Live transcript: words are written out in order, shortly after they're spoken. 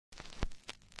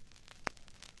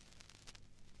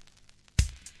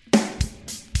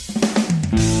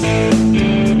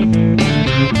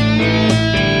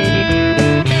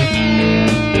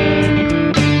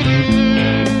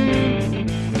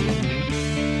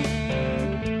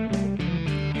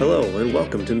Hello and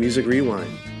welcome to Music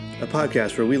Rewind, a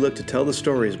podcast where we look to tell the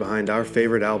stories behind our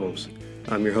favorite albums.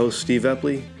 I'm your host, Steve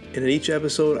Epley, and in each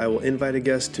episode I will invite a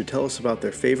guest to tell us about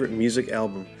their favorite music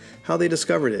album, how they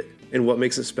discovered it, and what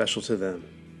makes it special to them.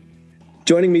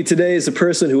 Joining me today is a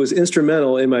person who was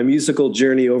instrumental in my musical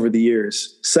journey over the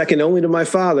years, second only to my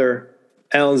father,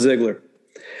 Alan Ziegler.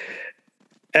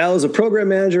 Al is a program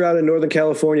manager out in Northern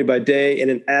California by day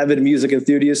and an avid music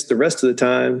enthusiast the rest of the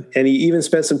time, and he even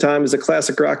spent some time as a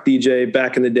classic rock DJ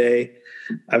back in the day.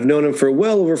 I've known him for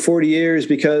well over 40 years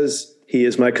because he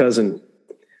is my cousin.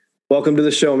 Welcome to the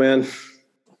show, man.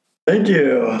 Thank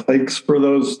you. Thanks for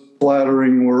those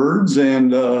flattering words,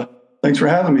 and thanks for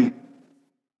having me.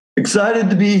 Excited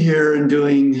to be here and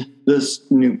doing this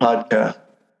new podcast.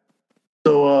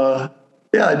 So,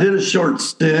 I did a short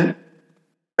stint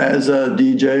as a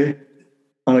DJ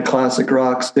on a classic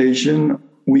rock station,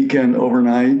 weekend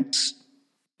overnights.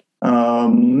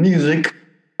 Music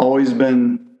always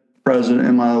been present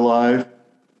in my life.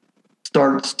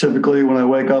 Starts typically when I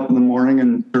wake up in the morning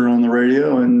and turn on the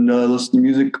radio and listen to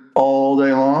music all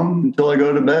day long until I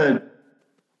go to bed.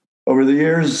 Over the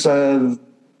years, I've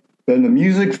been to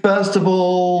music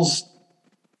festivals,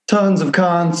 tons of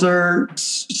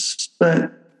concerts,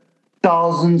 spent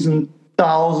thousands and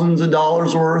thousands of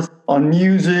dollars worth on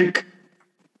music,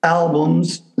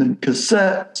 albums, and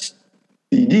cassettes,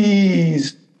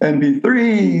 CDs,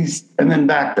 MP3s, and then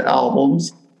back to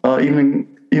albums. Even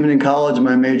in college,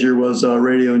 my major was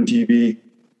radio and TV.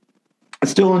 I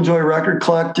still enjoy record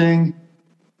collecting,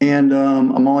 and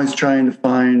I'm always trying to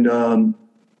find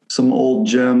some old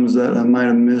gems that I might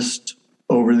have missed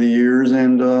over the years,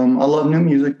 and I love new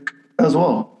music as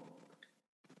well.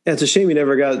 Yeah, it's a shame you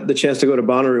never got the chance to go to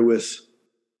Bonnaroo with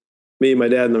me, my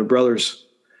dad, and my brothers.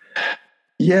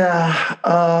 Yeah,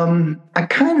 I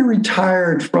kind of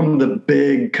retired from the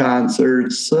big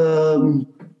concerts. Got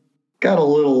a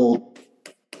little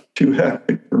too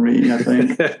hectic for me, I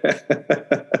think.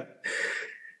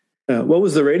 What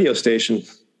was the radio station?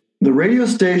 The radio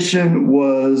station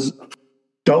was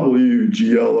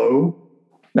WGLO.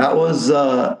 That was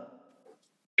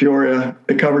Peoria.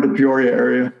 It covered the Peoria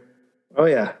area. Oh,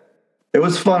 yeah. It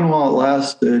was fun while it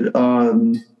lasted.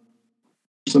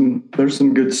 There's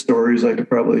some good stories I could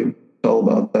probably tell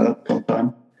about that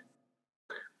sometime.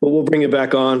 Well, we'll bring it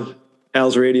back on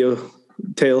Al's Radio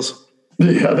Tales.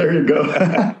 Yeah, there you go.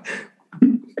 All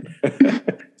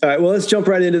right, well, let's jump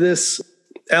right into this.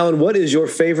 Alan, what is your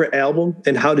favorite album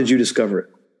and how did you discover it?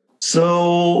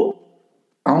 So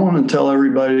I want to tell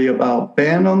everybody about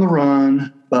Band on the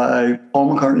Run by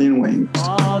Paul McCartney and Wings.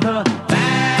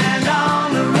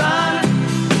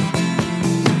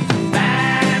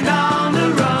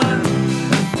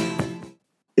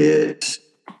 It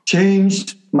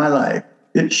changed my life.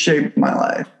 It shaped my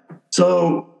life.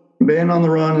 So Band on the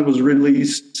Run was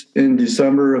released in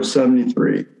December of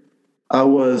 73. I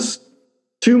was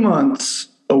 2 months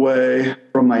away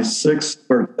from my 6th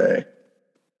birthday.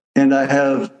 And I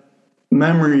have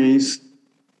memories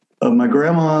of my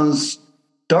grandma's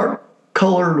dark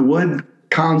colored wood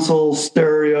console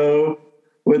stereo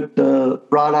with the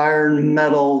wrought iron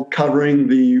metal covering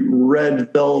the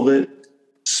red velvet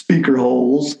speaker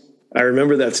holes. I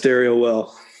remember that stereo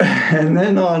well. And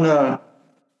then on the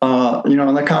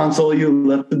console, you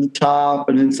lifted the top,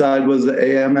 and inside was the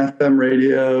AM FM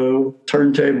radio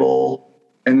turntable,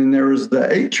 and then there was the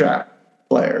 8-track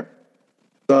player.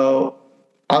 So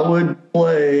I would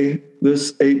play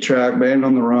this 8-track Band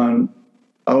on the Run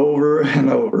over and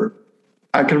over.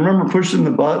 I can remember pushing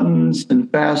the buttons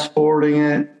and fast forwarding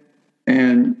it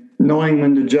and knowing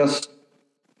when to just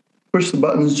push the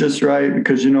buttons just right,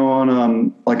 because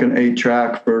on like an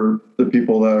 8-track, for the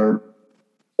people that are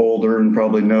older and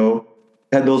probably know,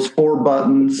 had those 4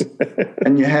 buttons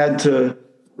and you had to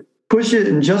push it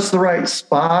in just the right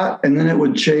spot and then it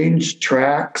would change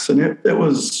tracks, and it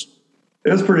was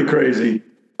pretty crazy.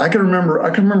 I can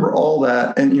remember all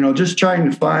that, and just trying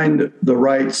to find the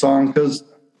right song, because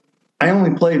I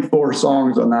only played 4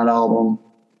 songs on that album.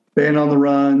 Band on the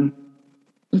Run,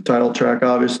 the title track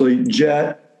obviously,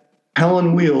 Jet,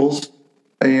 Helen Wheels,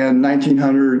 and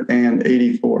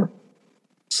 1984.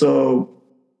 So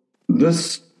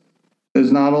this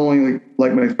is not only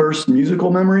like my first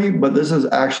musical memory, but this is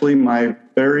actually my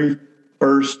very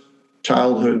first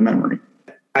childhood memory.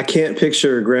 I can't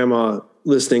picture Grandma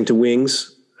listening to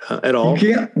Wings at all.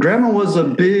 You can't. Grandma was a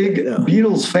big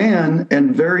Beatles fan,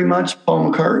 and very much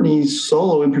Paul McCartney's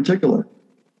solo in particular.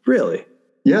 Really?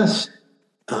 Yes.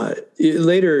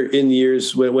 Later in the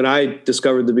years, when I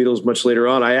discovered the Beatles much later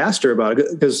on, I asked her about it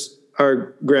because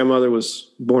our grandmother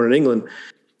was born in England.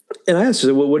 And I asked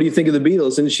her, well, what do you think of the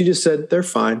Beatles? And she just said, they're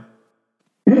fine.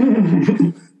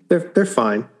 They're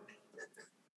fine.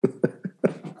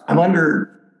 I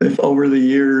wonder if over the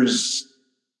years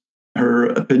her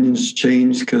opinions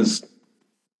changed, because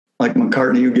like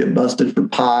McCartney would get busted for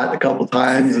pot a couple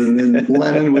times, and then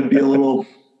Lennon would be a little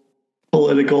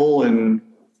political, and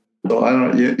so I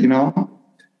don't, you know.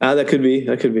 That could be.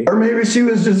 Or maybe she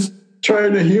was just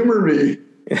trying to humor me.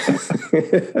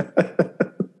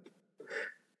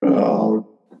 Oh,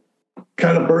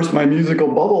 kind of burst my musical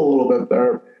bubble a little bit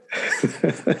there.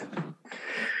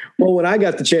 Well, when I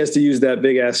got the chance to use that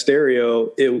big ass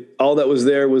stereo, all that was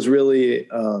there was really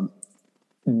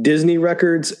Disney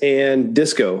records and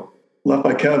disco. Left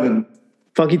by Kevin.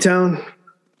 Funky Town.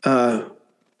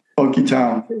 Funky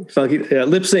Town.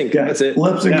 Lip Sync. Yeah, that's it.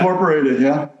 Lips Incorporated.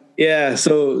 Yeah. Yeah.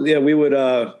 So yeah, we would.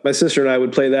 My sister and I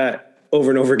would play that over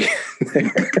and over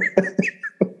again.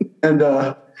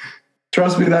 And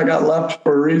trust me, that got left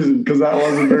for a reason, because that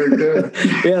wasn't very good.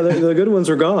 Yeah, the good ones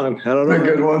were gone. I don't know. The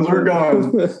good ones were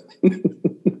gone.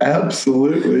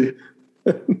 Absolutely.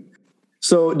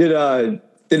 So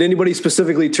did anybody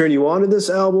specifically turn you on to this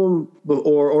album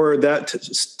or that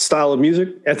style of music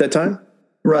at that time?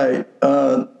 Right.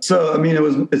 So I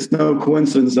mean, it's no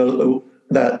coincidence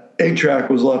that 8-track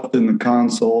was left in the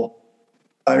console.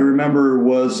 I remember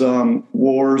was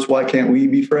Wars, Why Can't We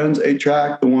Be Friends,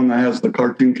 8-track, the one that has the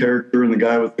cartoon character and the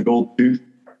guy with the gold tooth.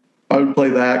 I would play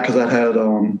that because that had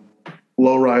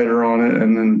Lowrider on it,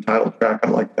 and then the title track, I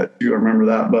like that too. I remember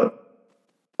that. But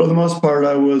for the most part,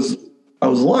 I was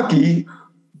lucky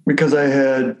because I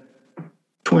had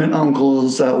twin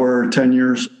uncles that were 10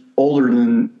 years older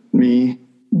than me.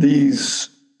 These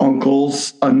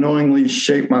uncles unknowingly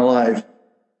shaped my life,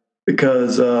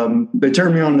 because they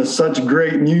turned me on to such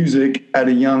great music at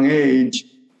a young age,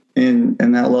 and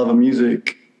that love of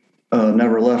music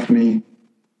never left me.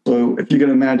 So if you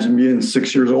can imagine being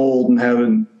 6 years old and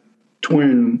having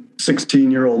twin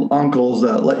 16-year-old uncles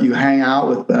that let you hang out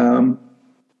with them,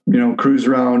 you know, cruise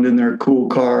around in their cool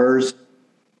cars,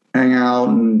 hang out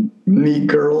and meet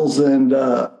girls, and,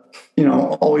 you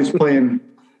know, always playing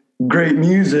great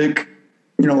music,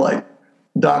 you know, like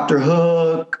Dr.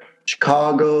 Hook,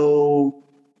 Chicago,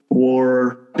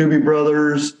 or Doobie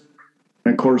Brothers,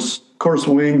 and of course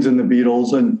Wings and the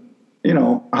Beatles. And, you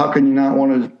know, how can you not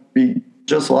want to be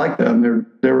just like them?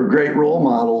 They were great role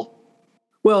models.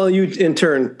 Well, you in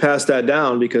turn passed that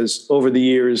down, because over the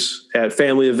years at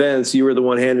family events, you were the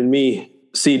one handing me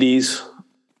CDs,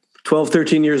 12,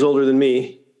 13 years older than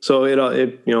me. So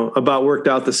it you know, about worked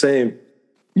out the same.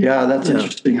 Yeah, that's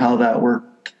interesting how that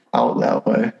worked out that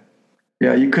way.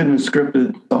 Yeah, you couldn't have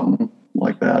scripted something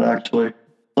like that, actually.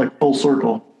 Like full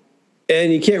circle.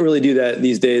 And you can't really do that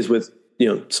these days with, you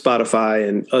know, Spotify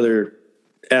and other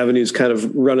avenues kind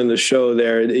of running the show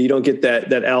there. You don't get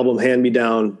that album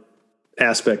hand-me-down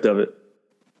aspect of it.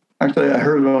 Actually, I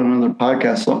heard on another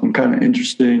podcast something kind of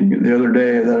interesting the other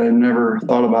day that I never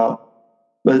thought about.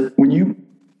 But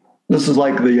this is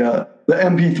like the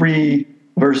MP3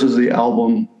 versus the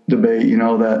album debate, you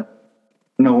know, that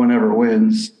no one ever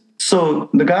wins. So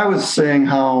the guy was saying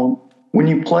how when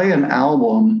you play an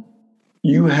album,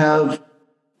 you have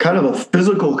kind of a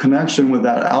physical connection with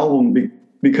that album,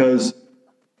 because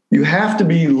you have to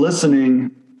be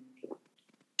listening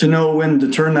to know when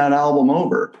to turn that album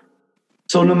over.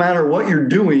 So no matter what you're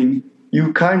doing,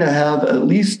 you kind of have at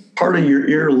least part of your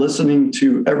ear listening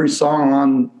to every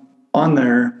song on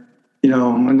there, you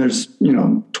know, and there's, you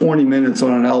know, 20 minutes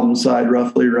on an album side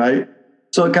roughly, right?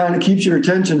 So it kind of keeps your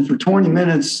attention for 20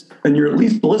 minutes, and you're at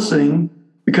least listening,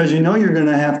 because you know you're going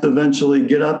to have to eventually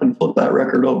get up and flip that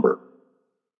record over.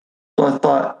 So I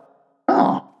thought,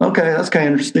 oh, okay, that's kind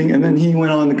of interesting. And then he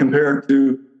went on to compare it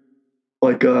to,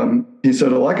 like, he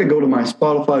said, oh, I could go to my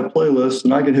Spotify playlist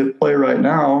and I could hit play right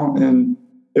now, and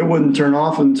it wouldn't turn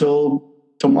off until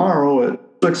tomorrow at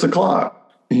 6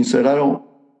 o'clock. And he said, I don't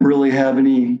really have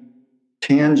any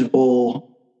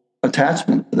tangible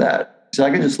attachment to that. So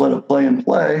I could just let it play and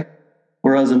play.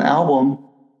 Whereas an album,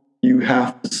 you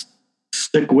have to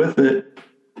stick with it,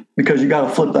 because you got to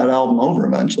flip that album over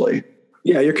eventually.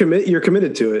 Yeah, you're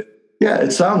committed to it. Yeah,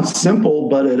 it sounds simple,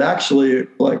 but it actually,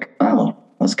 like, oh,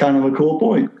 that's kind of a cool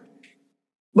point.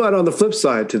 But on the flip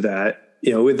side to that,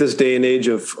 you know, with this day and age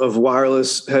of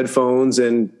wireless headphones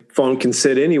and phone can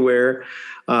sit anywhere,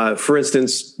 for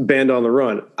instance, Band on the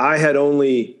Run, I had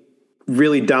only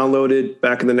really downloaded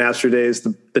back in the Napster days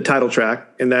the title track,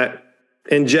 and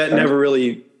Jet never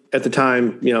really at the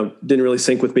time, you know, didn't really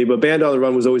sync with me, but Band on the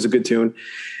Run was always a good tune.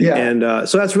 Yeah. And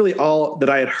so that's really all that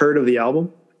I had heard of the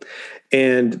album.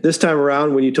 And this time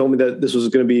around, when you told me that this was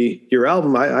going to be your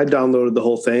album, I downloaded the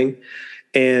whole thing,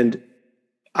 and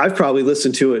I've probably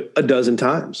listened to it a dozen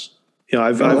times.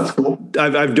 That's cool.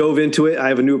 I've dove into it. I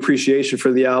have a new appreciation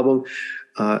for the album,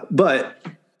 but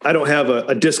I don't have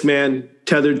a Discman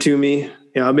tethered to me.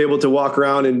 I'm able to walk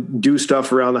around and do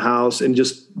stuff around the house and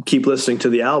just keep listening to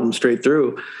the album straight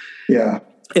through. Yeah,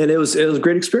 and it was a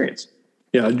great experience.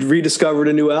 I rediscovered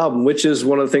a new album, which is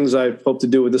one of the things I hope to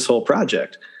do with this whole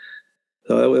project.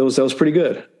 So that was pretty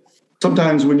good.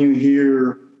 Sometimes when you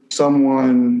hear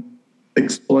someone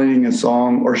explaining a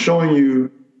song or showing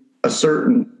you a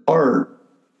certain part,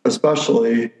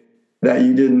 especially that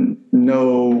you didn't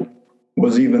know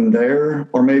was even there,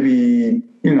 or maybe,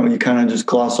 you kind of just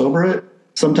gloss over it,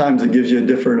 sometimes it gives you a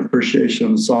different appreciation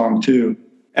of the song too.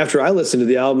 After I listened to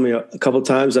the album a couple of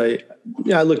times, I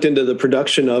looked into the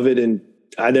production of it, and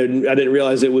I didn't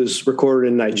realize it was recorded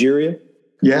in Nigeria.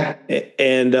 Yeah.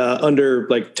 And under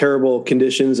like terrible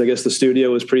conditions. I guess the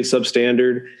studio was pretty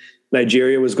substandard.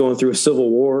 Nigeria was going through a civil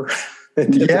war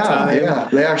at the time. Yeah.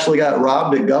 They actually got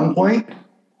robbed at gunpoint.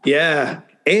 Yeah.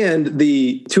 And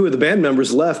the two of the band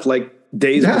members left like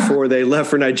days before they left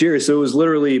for Nigeria. So it was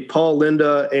literally Paul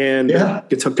Linda and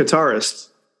guitarist.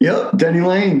 Yep. Denny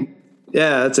Lane.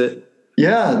 Yeah, that's it.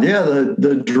 Yeah.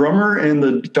 The drummer and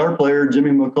the guitar player,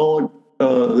 Jimmy McCulloch,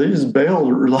 they just bailed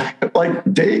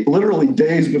literally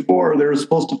days before they were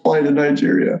supposed to fly to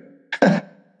Nigeria.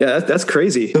 Yeah, that's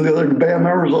crazy. So the other band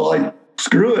members are like,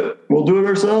 screw it, we'll do it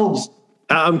ourselves.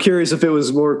 I'm curious if it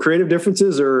was more creative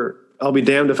differences, or I'll be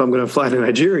damned if I'm going to fly to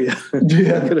Nigeria.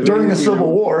 Yeah, during the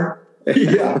Civil War.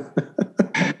 Yeah.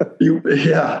 You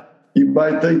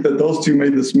might think that those two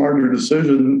made the smarter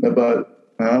decision, but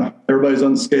everybody's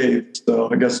unscathed, so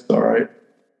I guess it's all right.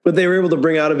 But they were able to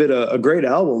bring out of it a great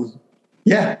album.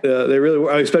 Yeah. They really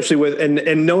were, especially with,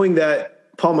 and knowing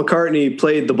that Paul McCartney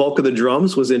played the bulk of the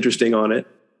drums was interesting on it.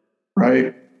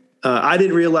 Right. I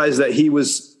didn't realize that he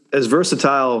was as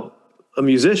versatile a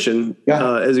musician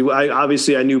as he.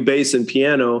 Obviously, I knew bass and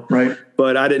piano, right?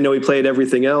 But I didn't know he played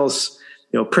everything else.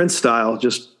 Prince style,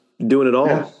 just doing it all.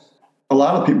 Yeah. A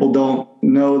lot of people don't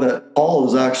know that Paul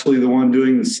is actually the one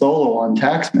doing the solo on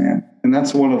Taxman, and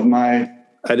that's one of my.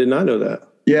 I did not know that.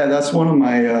 Yeah, that's one of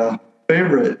my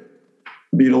favorite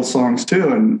Beatles songs too,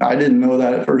 and I didn't know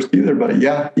that at first either. But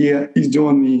he's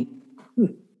doing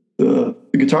the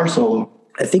guitar solo.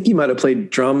 I think he might have played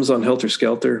drums on Helter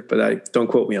Skelter, but don't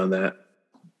quote me on that.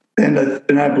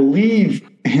 And I believe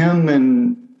him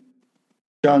and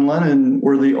John Lennon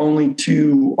were the only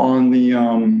two on the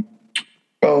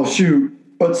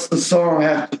what's the song? I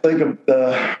have to think of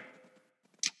the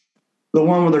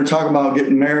one where they're talking about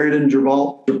getting married in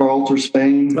Gibraltar,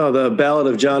 Spain. Oh, the Ballad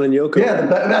of John and Yoko. Yeah,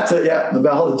 that's it. Yeah, the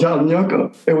Ballad of John and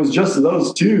Yoko. It was just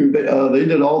those two. They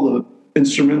did all the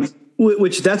instruments.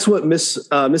 Which that's what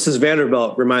Mrs.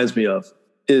 Vanderbilt reminds me of,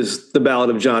 is the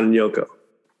Ballad of John and Yoko.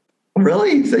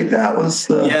 Really? You think that was?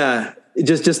 Yeah,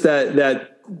 just that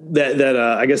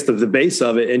I guess the bass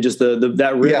of it and just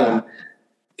that rhythm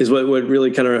is what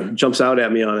really kind of jumps out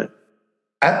at me on it.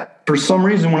 For some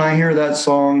reason, when I hear that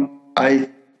song, I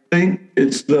think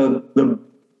it's the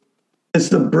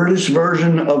British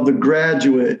version of The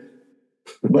Graduate,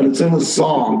 but it's in a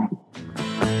song.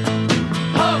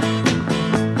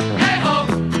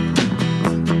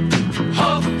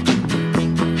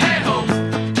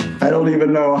 I don't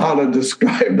even know how to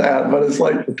describe that, but it's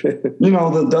like,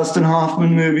 the Dustin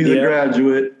Hoffman movie, The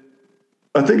Graduate.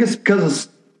 I think it's because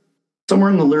somewhere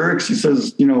in the lyrics he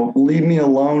says, leave me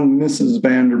alone, Mrs.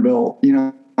 Vanderbilt.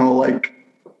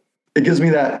 It gives me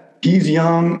that he's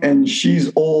young and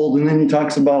she's old. And then he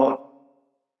talks about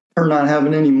her not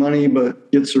having any money,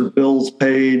 but gets her bills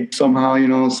paid somehow,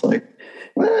 it's like,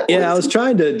 I was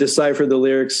trying to decipher the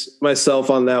lyrics myself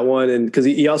on that one, and because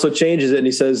he also changes it and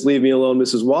he says, "Leave me alone,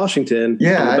 Mrs. Washington."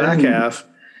 Yeah, on the back half.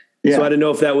 Yeah. So I didn't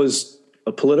know if that was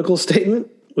a political statement.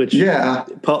 Which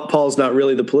Paul's not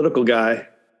really the political guy.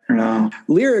 No.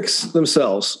 Lyrics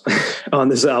themselves on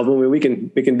this album, we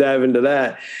can dive into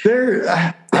that.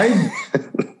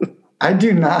 I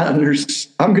do not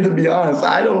understand. I'm going to be honest.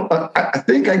 I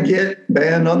think I get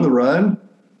Band on the Run.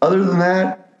 Other than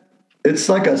that, it's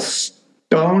like a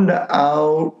stoned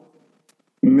out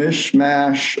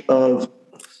mishmash of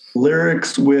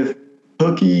lyrics with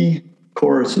hooky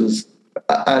choruses.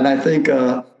 And I think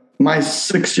my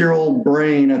 6-year-old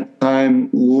brain at the time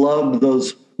loved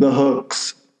the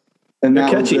hooks. And they're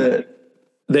catchy. Was it.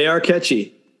 They are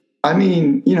catchy. I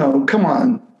mean, come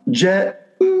on.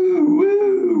 Jet, woo,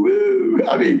 woo, woo.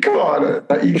 I mean, come on.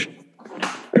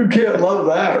 Who can't love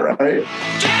that, right?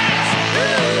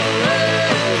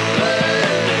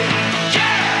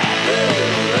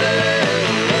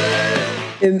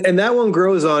 And that one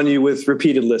grows on you with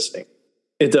repeated listening.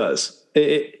 It does.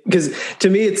 Because to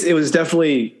me, it was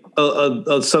definitely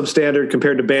a substandard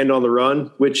compared to Band on the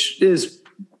Run, which is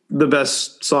the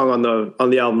best song on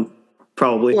the album,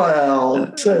 probably.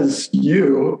 Well, says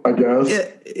you, I guess.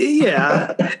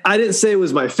 Yeah. I didn't say it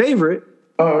was my favorite,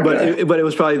 but it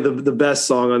was probably the best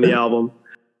song on the album.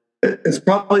 It's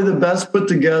probably the best put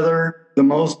together, the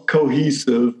most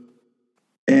cohesive,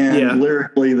 and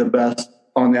lyrically the best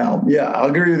on the album. Yeah, I'll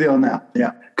agree with you on that.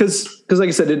 Yeah. Because like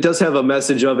I said, it does have a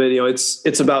message of it.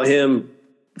 It's about him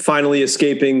finally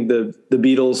escaping the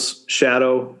Beatles'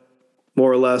 shadow,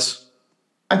 more or less.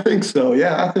 I think so.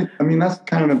 Yeah, I mean, that's the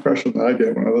kind of impression that I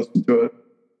get when I listen to it.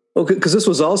 Well, because this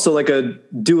was also like a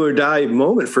do or die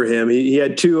moment for him. He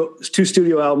had two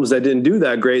studio albums that didn't do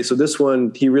that great. So this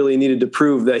one, he really needed to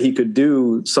prove that he could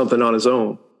do something on his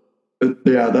own.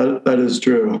 Yeah, that is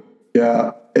true.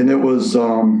 Yeah. And it was,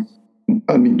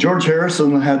 George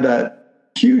Harrison had that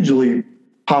hugely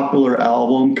popular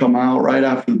album come out right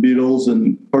after the Beatles.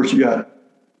 And of course you got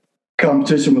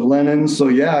competition with Lennon. So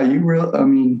yeah, you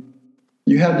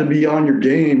had to be on your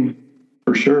game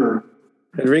for sure.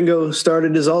 Had Ringo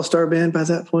started his all-star band by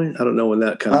that point? I don't know when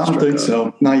that kind of I don't think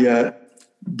so. Not yet.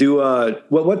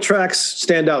 What tracks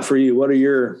stand out for you? What are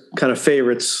your kind of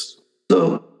favorites?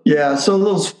 So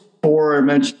those four I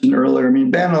mentioned earlier. I mean,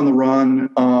 Band on the Run.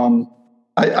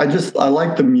 I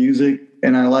like the music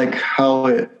and I like how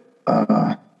it.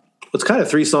 It's kind of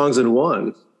three songs in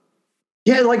one.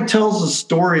 Yeah, it like tells a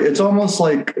story. It's almost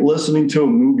like listening to a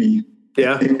movie.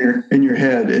 Yeah, in your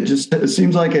head. It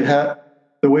seems like it had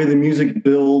the way the music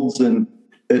builds and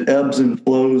it ebbs and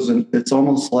flows, and it's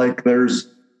almost like there's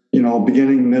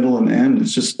beginning, middle, and end.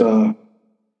 It's just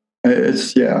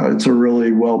it's a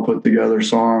really well put together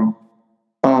song.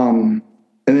 And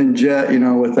then Jet,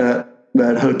 with that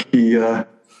hooky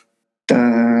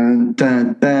dun,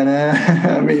 dun, dun,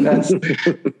 I mean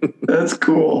that's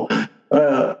cool.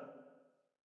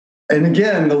 And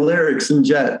again, the lyrics in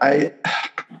Jet, I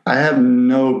have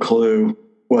no clue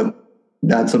what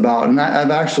that's about. And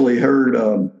I've actually heard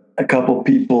a couple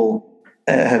people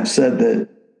have said that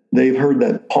they've heard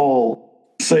that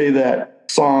Paul say that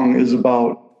song is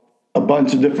about a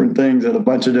bunch of different things at a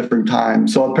bunch of different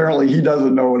times. So apparently he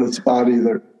doesn't know what it's about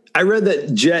either. I read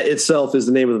that Jet itself is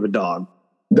the name of a dog.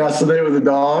 That's the name of the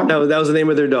dog? No, that was the name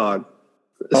of their dog.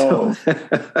 Oh,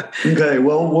 okay.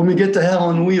 Well, when we get to Hell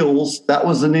on Wheels, that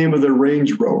was the name of their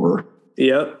Range Rover.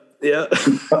 Yep. Yeah.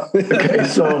 Okay.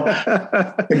 So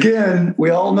again,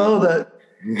 we all know that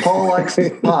Paul likes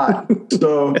the pot.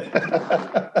 So,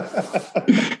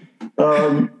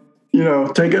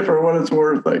 take it for what it's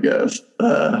worth, I guess.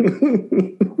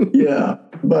 Yeah.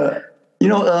 But,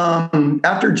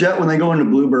 after Jet, when they go into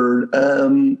Bluebird,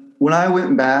 when I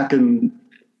went back and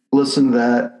listened to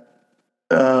that,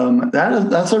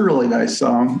 that's a really nice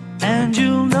song. And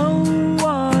you'll know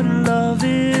what love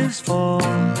is for.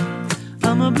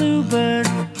 I'm a bluebird,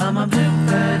 I'm a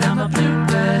bluebird, I'm a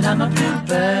bluebird, I'm a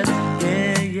bluebird.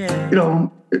 Yeah.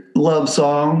 Love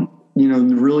song,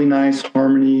 really nice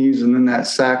harmonies. And then that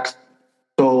sax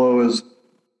solo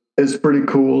is pretty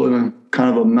cool in a kind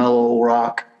of a mellow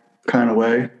rock kind of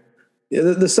way. Yeah,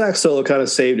 the sax solo kind of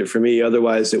saved it for me.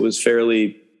 Otherwise, it was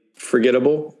fairly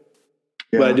forgettable.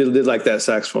 Yeah. But I did like that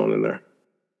saxophone in there.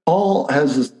 Paul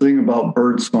has this thing about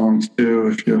bird songs, too,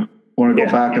 if you want to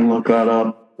go back and look that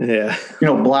up. Yeah.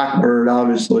 Blackbird,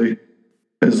 obviously,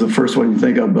 is the first one you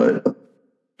think of, but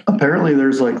apparently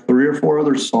there's like 3 or 4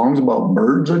 other songs about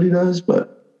birds that he does.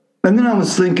 And then I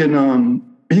was thinking,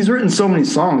 he's written so many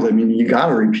songs. I mean, you got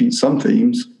to repeat some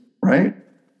themes, right?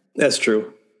 That's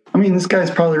true. I mean, this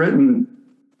guy's probably written,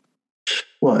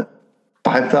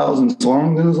 5,000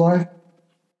 songs in his life?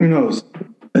 Who knows?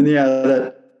 And yeah,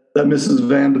 that Mrs.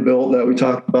 Vanderbilt that we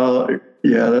talked about,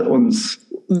 yeah, that one's...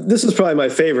 This is probably my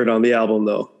favorite on the album,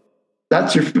 though.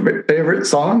 That's your favorite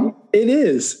song? It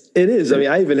is. I mean,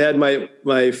 I even had my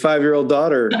 5-year-old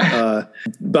daughter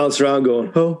bounce around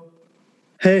going, ho,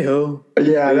 hey, ho.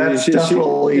 Yeah, that's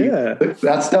definitely,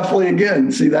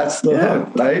 again, see, that's the hook,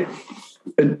 right?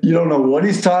 And you don't know what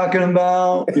he's talking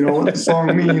about, what the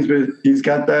song means, but he's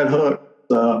got that hook.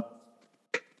 So,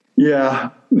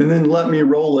 yeah. And then Let Me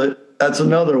Roll It. That's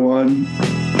another one.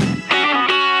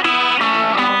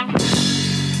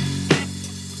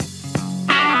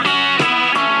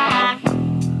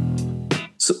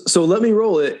 So Let Me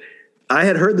Roll It. I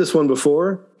had heard this one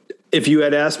before. If you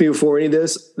had asked me before any of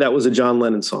this, that was a John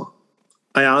Lennon song.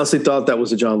 I honestly thought that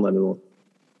was a John Lennon one.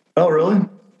 Oh, really?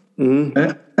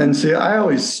 Mm-hmm. And see, I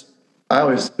always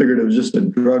figured it was just a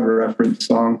drug reference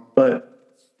song, but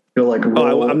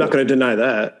I'm not going to deny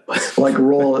that. Like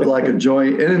roll it like a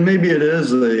joint, and maybe it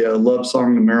is a love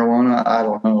song to marijuana. I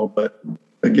don't know, but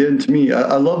again, to me,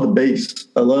 I love the bass.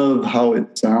 I love how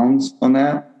it sounds on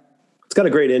that. It's got a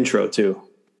great intro too.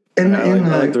 And I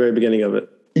like the very beginning of it.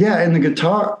 Yeah, and the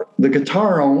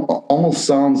guitar almost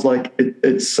sounds like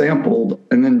it's sampled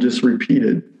and then just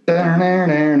repeated. And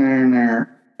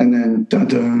then dun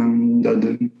dun dun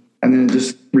dun, and then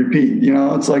just repeat. You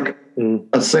know, it's like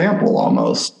a sample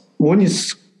almost. When you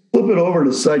flip it over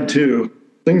to side 2,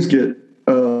 things get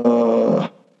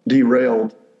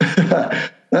derailed.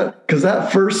 Because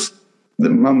that first, the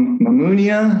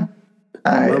Mamunia,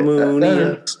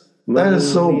 that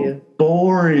is so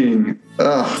boring.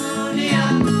 Ugh.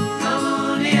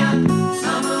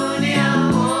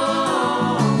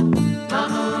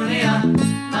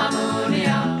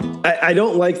 I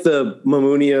don't like the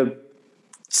Mamunia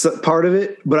part of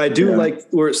it, but I do like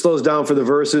where it slows down for the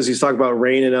verses. He's talking about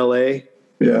rain in LA.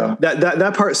 Yeah.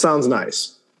 That part sounds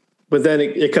nice, but then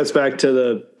it cuts back to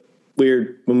the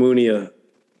weird Mamunia.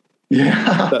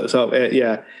 Yeah. So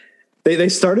yeah, they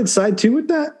started side 2 with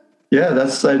that. Yeah,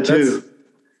 that's side 2.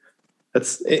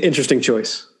 That's an interesting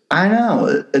choice. I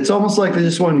know. It's almost like they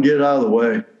just want to get it out of the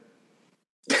way.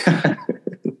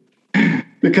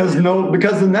 because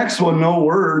the next one, No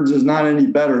Words, is not any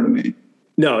better to me.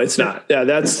 No, it's not. Yeah,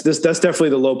 that's definitely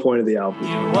the low point of the album.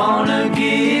 You wanna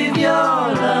give your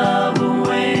love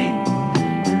away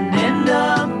and end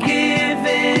up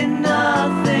giving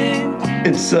nothing.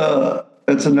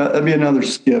 That'd be another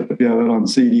skip if you have it on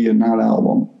CD and not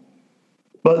album.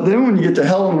 But then when you get to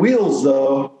Hell on Wheels,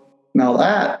 though, now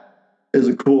that is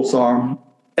a cool song.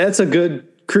 That's a good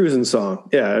cruising song.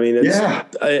 Yeah, I mean,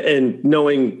 and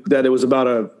knowing that it was about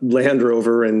a Land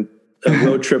Rover and a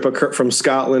road trip from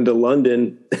Scotland to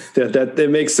London, that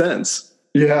makes sense.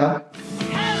 Yeah.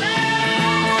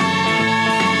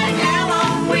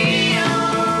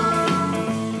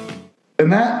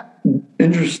 And that,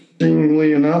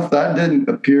 interestingly enough, that didn't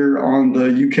appear on the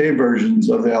UK versions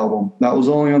of the album. That was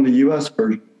only on the US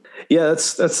version. Yeah,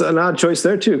 that's an odd choice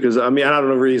there too, because I mean, I don't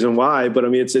know the reason why, but I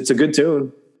mean, it's a good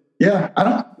tune. Yeah,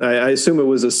 I assume it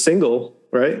was a single,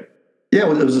 right? Yeah,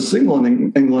 it was a single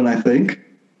in England, I think,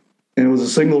 and it was a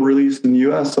single released in the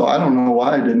US. So I don't know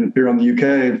why it didn't appear on the UK.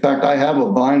 In fact, I have a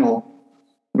vinyl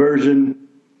version,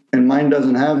 and mine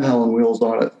doesn't have Hell on Wheels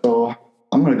on it. So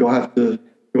I'm gonna have to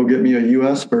go get me a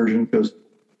US version because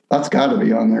that's got to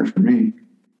be on there for me.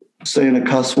 Saying a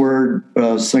cuss word,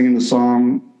 singing the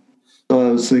song. So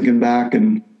I was thinking back,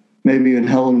 and maybe in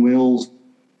Hell on Wheels,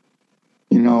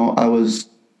 you know, I was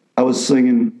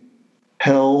singing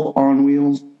Hell on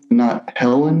Wheels, not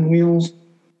Helen Wheels.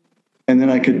 And then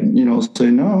I could, you know, say,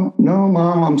 no,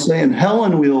 Mom, I'm saying Hell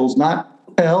on Wheels, not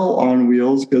Hell on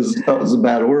Wheels, because that was a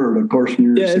bad word, of course.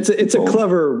 It's a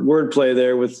clever wordplay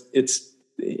there with it's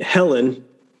Helen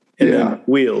and then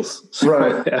wheels. So,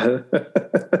 right. Yeah.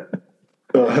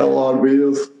 Hell on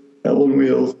Wheels, Hell on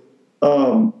Wheels.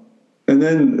 And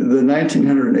then the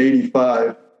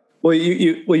 1985. Well,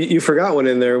 you forgot one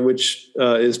in there, which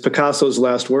is Picasso's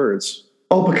Last Words.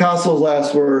 Oh, Picasso's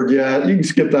Last Word. Yeah, you can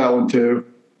skip that one too.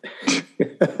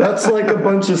 That's like a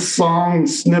bunch of song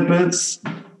snippets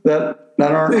that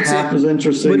aren't half as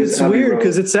interesting. But it's weird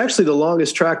because it's actually the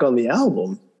longest track on the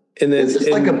album. And then it's just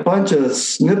like a bunch of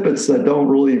snippets that don't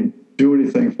really do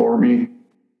anything for me.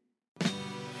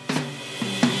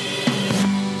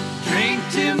 Drink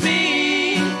to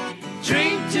me,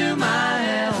 drink to my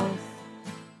health.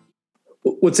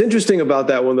 What's interesting about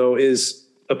that one, though, is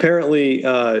apparently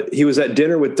he was at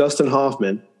dinner with Dustin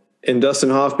Hoffman, and Dustin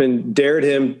Hoffman dared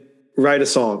him write a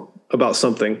song about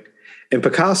something. And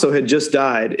Picasso had just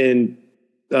died, and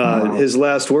his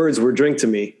last words were "drink to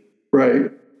me."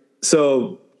 Right.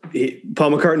 So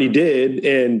Paul McCartney did,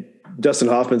 and Dustin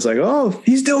Hoffman's like, "Oh,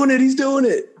 he's doing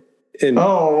it." And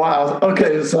oh, wow.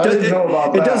 Okay, so I didn't know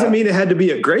about that. It doesn't mean it had to be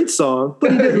a great song,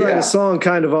 but he did write a song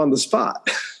kind of on the spot.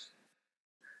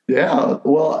 Yeah,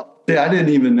 well, I didn't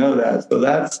even know that. So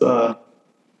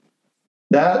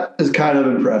that is kind of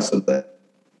impressive.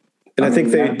 And I think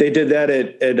they did that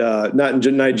at not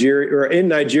in Nigeria, or in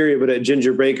Nigeria, but at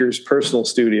Ginger Baker's personal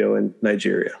studio in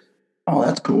Nigeria. Oh,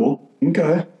 that's cool.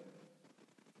 Okay.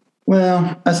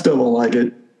 Well, I still don't like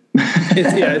it.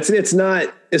 It's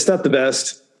not the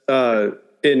best.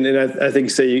 And I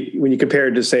think when you compare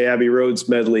it to say Abbey Road's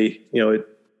medley, you know, it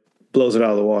blows it out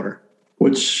of the water.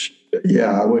 Which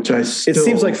I still... It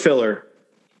seems like filler.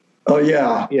 Oh,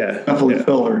 yeah. Yeah. Definitely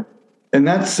filler. And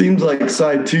that seems like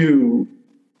side 2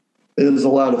 is a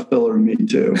lot of filler to me,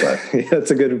 too. But yeah,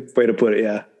 that's a good way to put it,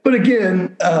 yeah. But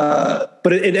again...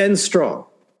 but it ends strong.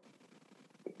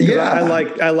 Yeah. I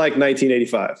like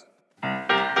 1985.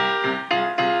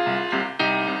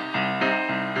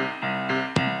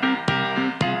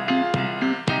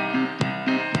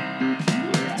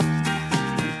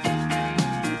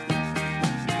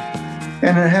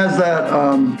 And it has that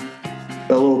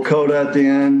little coda at the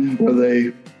end where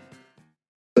they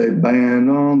say "Band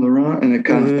on the Run," and it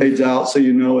kind of fades out, so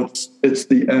you know it's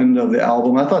the end of the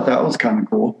album. I thought that was kind of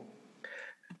cool.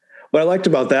 What I liked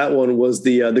about that one was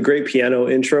the great piano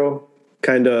intro,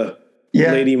 kind of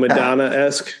Lady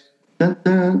Madonna-esque. Dun,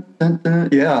 dun, dun, dun.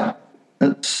 Yeah,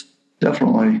 that's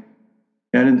definitely.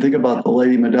 I didn't think about the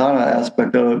Lady Madonna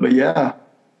aspect of it, but yeah.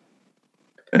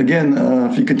 Again,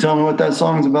 if you could tell me what that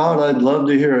song's about, I'd love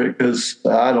to hear it, because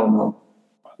I don't know.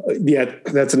 Yeah,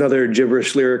 that's another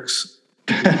gibberish lyrics.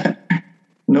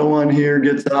 No one here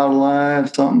gets out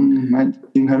alive, something,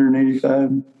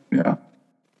 1985. Yeah.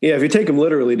 Yeah, if you take them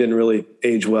literally, it didn't really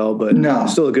age well, but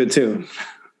still a good tune.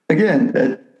 Again,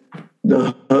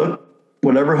 the hook,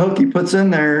 whatever hook he puts in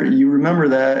there, you remember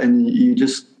that, and you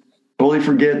just totally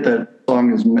forget that song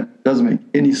doesn't make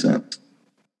any sense.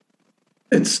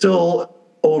 It's still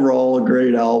overall a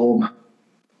great album.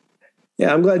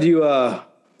 Yeah, I'm glad you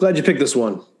picked this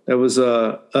one. That was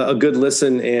a good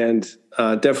listen, and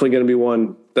definitely going to be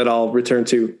one that I'll return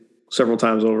to several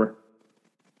times over.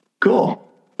 Cool.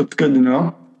 That's good to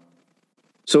know.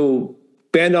 So,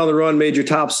 Band on the Run made your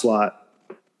top slot.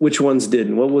 Which ones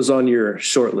didn't? What was on your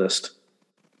short list?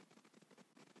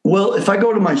 Well, if I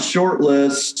go to my short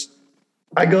list,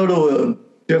 I go to a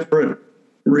different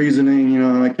reasoning.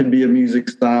 I could be a music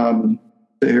snob and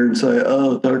sit here and say,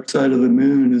 "Oh, Dark Side of the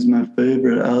Moon is my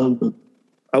favorite album."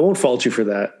 I won't fault you for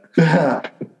that.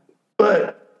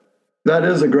 But that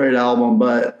is a great album.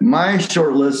 But my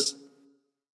short list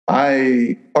are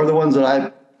the ones that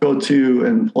I go to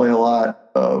and play a lot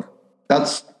of.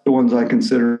 That's the ones I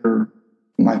consider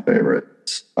my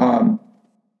favorites. And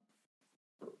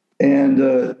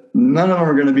none of them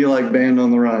are going to be like Band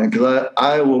on the Run, because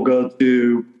I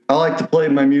like to play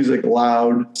my music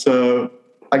loud. So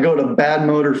I go to Bad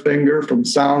Motorfinger from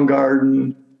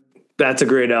Soundgarden. That's a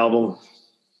great album.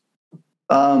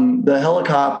 The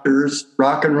Helicopters,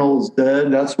 Rock and Roll is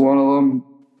Dead. That's one of them.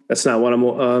 That's not one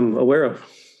I'm aware of.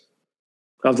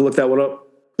 I'll have to look that one up.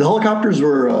 The Helicopters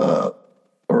are, I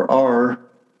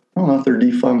don't know if they're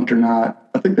defunct or not.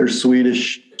 I think they're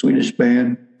Swedish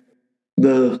band.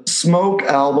 The Smoke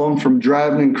album from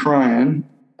Driving and Crying.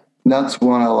 That's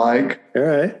one I like. All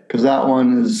right. Because that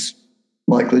one is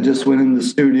like they just went in the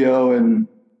studio and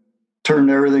turned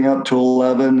everything up to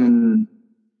 11 and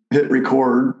hit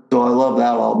record. So I love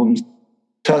that album.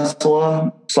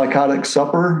 Tesla, Psychotic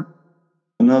Supper,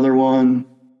 another one.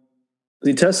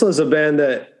 The Tesla is a band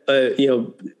that,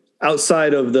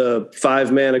 outside of the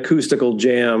 5-man acoustical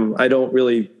jam, I don't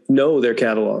really know their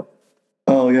catalog.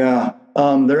 Oh, yeah.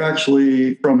 They're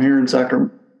actually from here in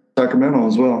Sacramento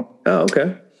as well. Oh,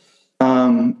 okay.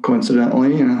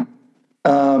 Coincidentally,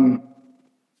 I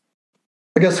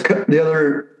guess the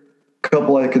other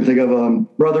couple I can think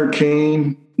of, Brother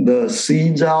Kane, the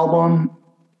Seeds album.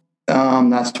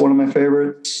 That's one of my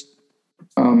favorites.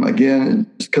 Again,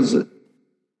 because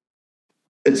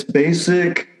it's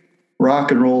basic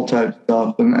rock and roll type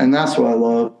stuff, and that's what I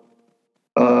love.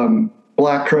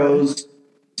 Black Crowes,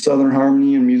 Southern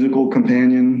Harmony and Musical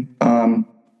Companion.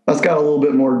 That's got a little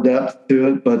bit more depth to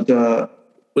it, but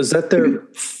was that their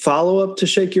follow-up to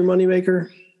Shake Your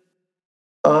Moneymaker?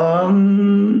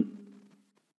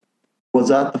 Was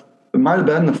that it might have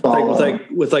been the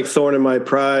follow-up. With Thorn in My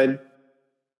Pride?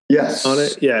 Yes. On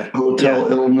it? Yeah.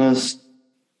 Hotel Illness.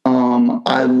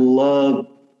 I love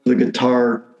the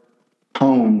guitar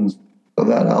tones of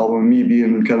that album, me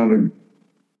being kind of a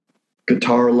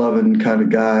guitar-loving kind of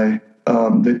guy.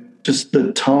 Just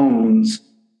the tones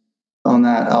on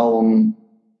that album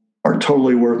are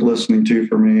totally worth listening to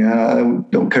for me. I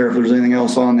don't care if there's anything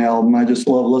else on the album. I just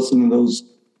love listening to those.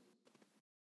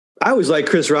 I always like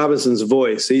Chris Robinson's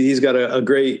voice. He's got a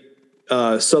great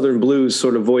Southern blues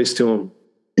sort of voice to him.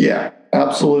 Yeah,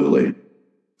 absolutely.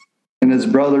 And his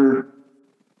brother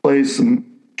plays some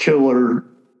killer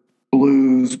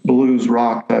blues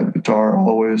rock type guitar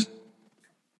always.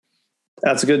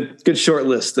 That's a good short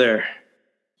list there.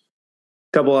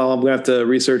 Couple I'm going to have to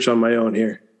research on my own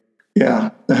here.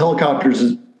 Yeah, the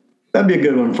Helicopters, that'd be a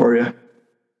good one for you.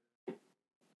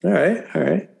 All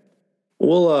right.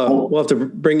 We'll have to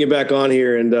bring you back on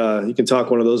here, and you can talk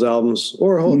one of those albums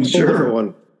or a whole different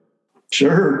one.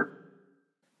 Sure.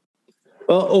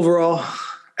 Well, overall,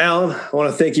 Alan, I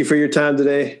want to thank you for your time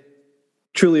today.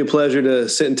 Truly a pleasure to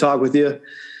sit and talk with you,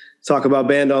 talk about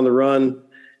Band on the Run.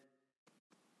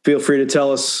 Feel free to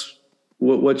tell us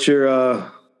what's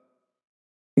your...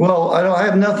 Well, I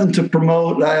have nothing to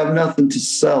promote. I have nothing to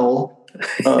sell.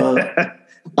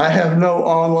 I have no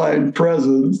online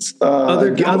presence.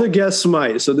 Other guests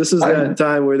might. So this is that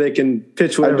time where they can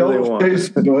pitch whatever they want.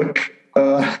 Facebook.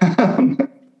 Well,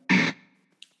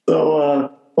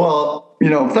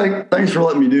 thanks for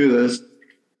letting me do this.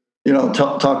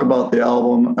 Talk about the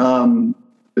album.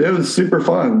 It was super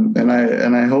fun, and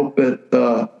I hope it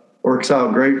works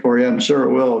out great for you. I'm sure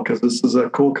it will, because this is a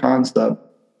cool concept.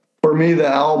 For me, the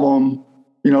album,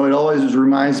 it always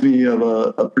reminds me of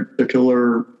a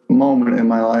particular moment in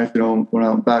my life. When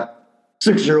I'm back,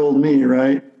 6-year-old me,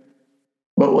 right?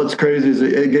 But what's crazy is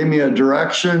it gave me a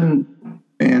direction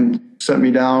and set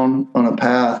me down on a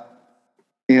path.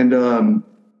 And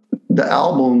the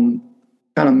album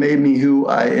kind of made me who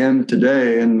I am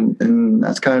today. And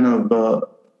that's kind of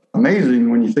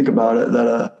amazing when you think about it,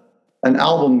 that an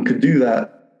album could do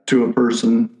that to a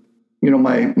person.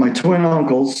 My twin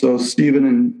uncles, so Stephen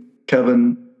and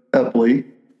Kevin Epley,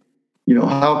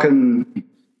 how can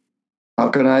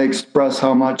I express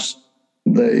how much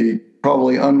they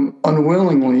probably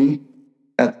unwillingly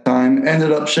at the time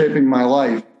ended up shaping my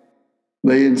life?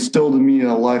 They instilled in me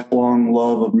a lifelong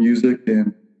love of music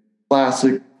and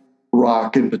classic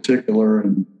rock in particular.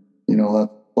 And,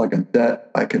 that's like a debt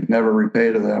I could never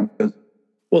repay to them.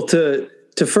 Well, to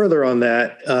further on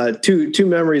that, two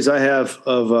memories I have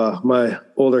of my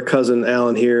older cousin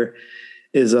Alan here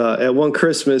is at one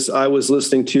Christmas I was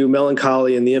listening to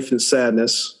Melancholy and the Infinite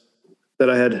Sadness that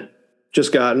I had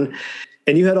just gotten,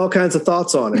 and you had all kinds of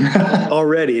thoughts on it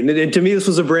already. And to me, this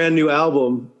was a brand new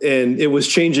album, and it was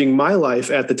changing my life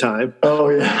at the time. Oh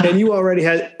yeah. And you already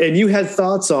had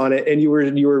thoughts on it, and you were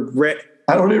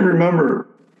I don't even remember.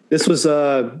 This was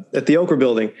at the Okra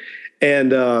Building,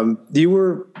 and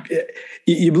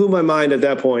you blew my mind at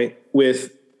that point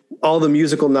with all the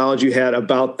musical knowledge you had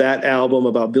about that album,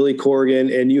 about Billy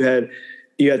Corgan, and you had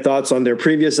thoughts on their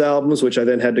previous albums, which I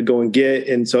then had to go and get.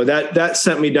 And so that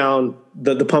sent me down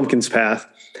the Pumpkins path.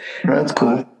 That's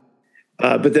cool.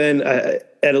 But then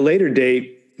at a later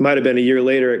date, might have been a year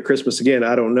later at Christmas again,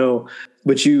 I don't know,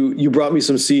 but you brought me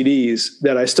some CDs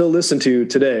that I still listen to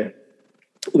today,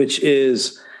 which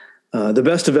is The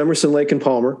Best of Emerson, Lake and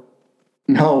Palmer.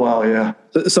 Oh, wow. Yeah.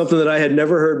 Something that I had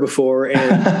never heard before.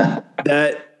 And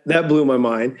that blew my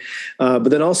mind. But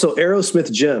then also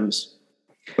Aerosmith Gems.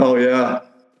 Oh yeah.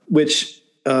 Which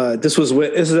this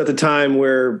is at the time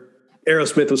where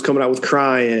Aerosmith was coming out with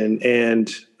Crying and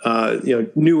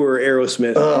newer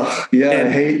Aerosmith. Oh yeah, I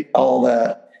hate all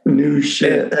that new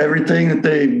shit. Everything that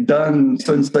they've done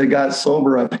since they got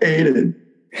sober, I've hated.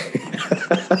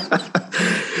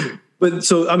 But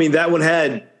so I mean, that one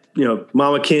had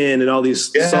Mama Kin and all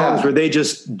these songs where they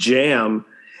just jam.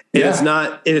 And it's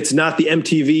not the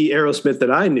MTV Aerosmith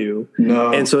that I knew.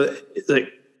 No. And so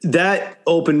that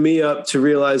opened me up to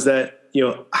realize that,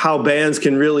 how bands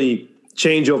can really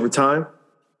change over time,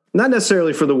 not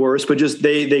necessarily for the worse, but just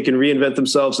they can reinvent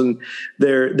themselves, and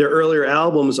their earlier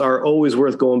albums are always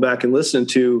worth going back and listening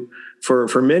to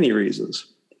for many reasons.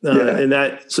 And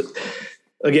that,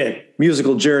 again,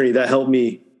 musical journey that helped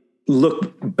me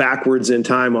look backwards in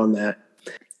time on that.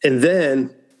 And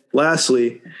then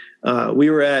lastly, we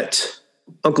were at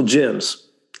Uncle Jim's,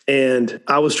 and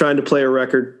I was trying to play a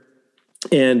record,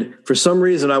 and for some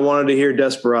reason I wanted to hear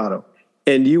Desperado,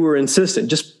 and you were insistent,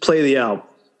 just play the album.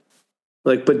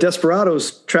 But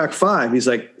Desperado's track 5. He's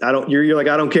like, you're like,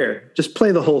 I don't care. Just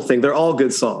play the whole thing. They're all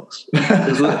good songs.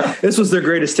 This was their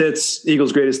greatest hits,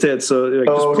 Eagles' greatest hits. So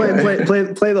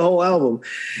play the whole album.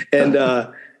 And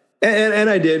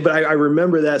I did, but I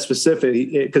remember that specifically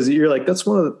because you're like, that's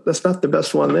not the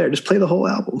best one there. Just play the whole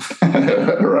album.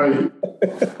 Right.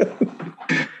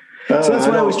 So that's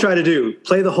what I always try to do.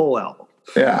 Play the whole album.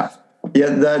 Yeah.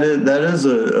 Yeah. That is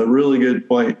a really good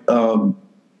point.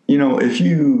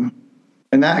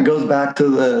 And that goes back to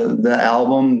the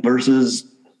album versus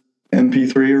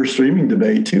MP3 or streaming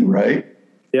debate too, right?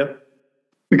 Yeah.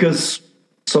 Because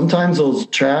sometimes those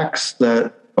tracks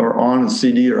that are on a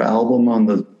CD or album on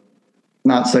the,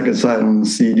 not second side on the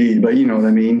CD, but you know what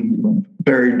I mean,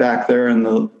 buried back there in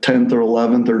the 10th or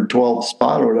 11th or 12th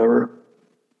spot or whatever,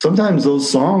 sometimes those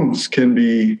songs can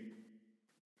be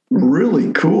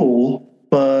really cool,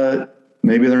 but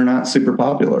maybe they're not super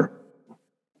popular.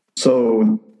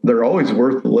 So they're always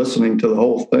worth listening to the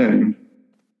whole thing.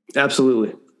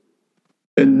 Absolutely.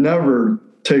 And never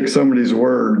take somebody's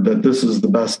word that this is the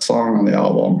best song on the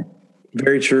album.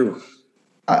 Very true.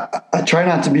 I try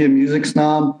not to be a music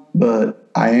snob, but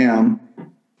I am.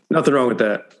 Nothing wrong with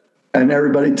that. And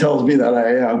everybody tells me that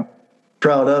I am.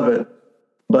 Proud of it.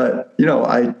 But,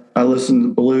 I listen to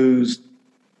blues,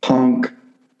 punk,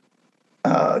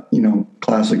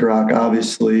 classic rock,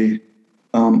 obviously.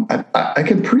 I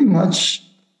can pretty much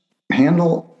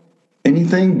handle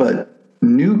anything but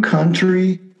new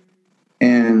country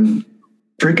and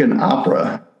freaking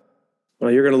opera.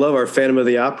 Well, you're going to love our Phantom of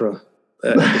the Opera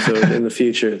episode in the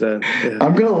future. Then yeah.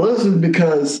 I'm going to listen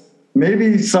because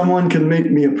maybe someone can make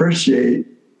me appreciate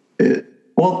it.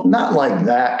 Well, not like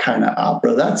that kind of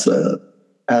opera. That's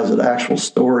has an actual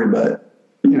story, but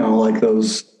like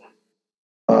those.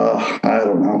 I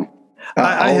don't know.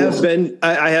 I have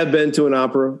been to an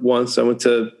opera once. I went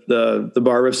to the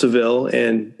Bar of Seville,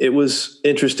 and it was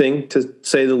interesting to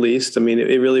say the least. I mean,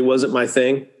 it really wasn't my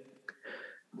thing,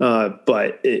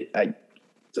 but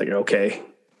it's like okay.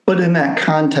 But in that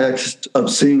context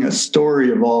of seeing a story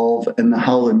evolve and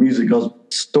how the musical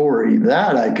story,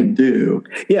 that I could do.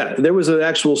 Yeah, there was an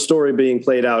actual story being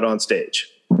played out on stage.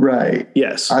 Right.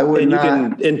 Yes. I would and you not,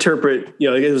 can interpret,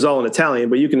 it was all in Italian,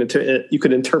 but you could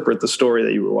interpret the story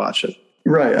that you were watching.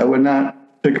 Right. I would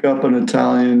not pick up an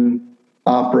Italian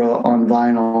opera on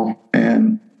vinyl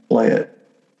and play it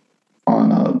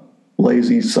on a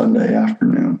lazy Sunday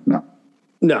afternoon. No.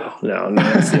 No.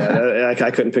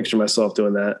 I couldn't picture myself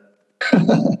doing that.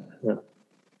 Yeah.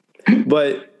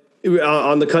 But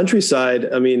on the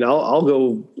countryside, I mean,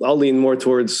 I'll lean more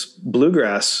towards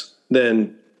bluegrass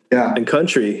than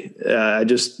country. I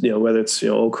just, whether it's,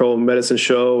 Old Crow Medicine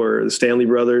Show or the Stanley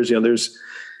Brothers, there's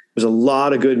a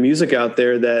lot of good music out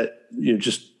there that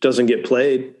just doesn't get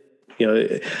played.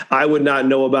 I would not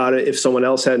know about it if someone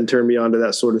else hadn't turned me on to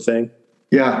that sort of thing.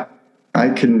 Yeah. I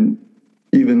can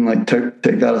even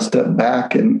take that a step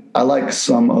back. And I like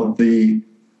some of the,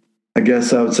 I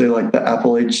guess I would say like the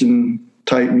Appalachian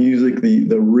type music,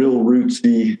 the real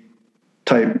rootsy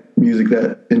type music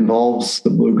that involves the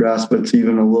bluegrass, but it's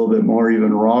even a little bit more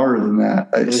even rawer than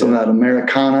that. Some of that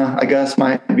Americana, I guess,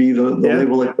 might be the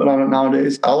label they put on it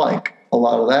nowadays. I like a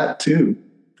lot of that too.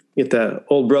 Get that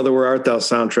Old Brother Where Art Thou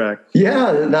soundtrack.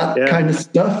 Yeah, that kind of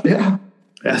stuff. Yeah.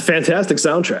 Fantastic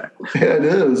soundtrack. Yeah, it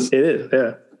is. It is.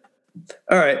 Yeah.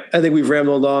 All right. I think we've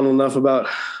rambled on enough about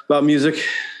music.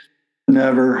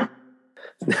 Never.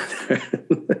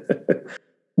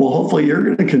 Well, hopefully you're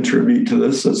going to contribute to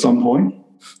this at some point.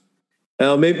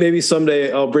 Maybe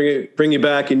someday I'll bring you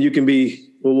back, and you can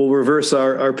we'll reverse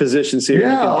our positions here.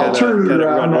 Yeah, I'll turn it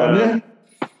around on you.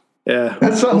 Yeah,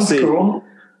 that sounds cool.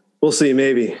 We'll see.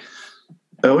 Maybe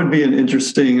that would be an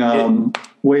interesting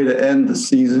way to end the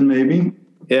season. Maybe.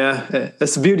 Yeah,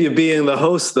 that's the beauty of being the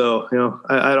host, though.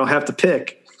 I don't have to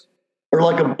pick. Or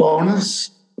like a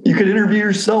bonus, you could interview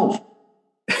yourself.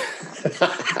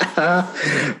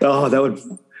 Oh,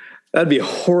 that'd be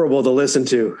horrible to listen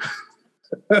to.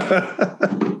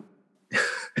 I'd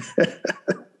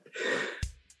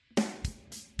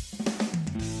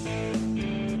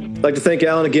like to thank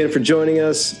Alan again for joining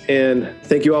us, and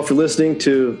thank you all for listening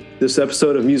to this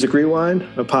episode of Music Rewind,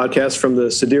 a podcast from the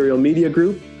Sidereal Media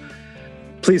Group.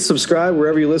 Please subscribe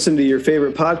wherever you listen to your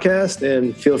favorite podcast,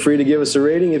 and feel free to give us a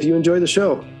rating if you enjoy the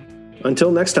show.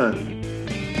 Until next time.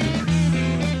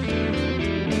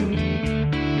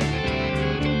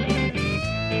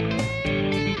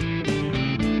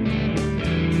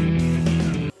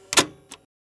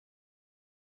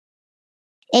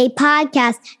 A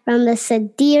podcast from the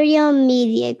Sidereal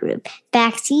Media Group.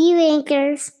 Back to you,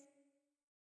 anchors.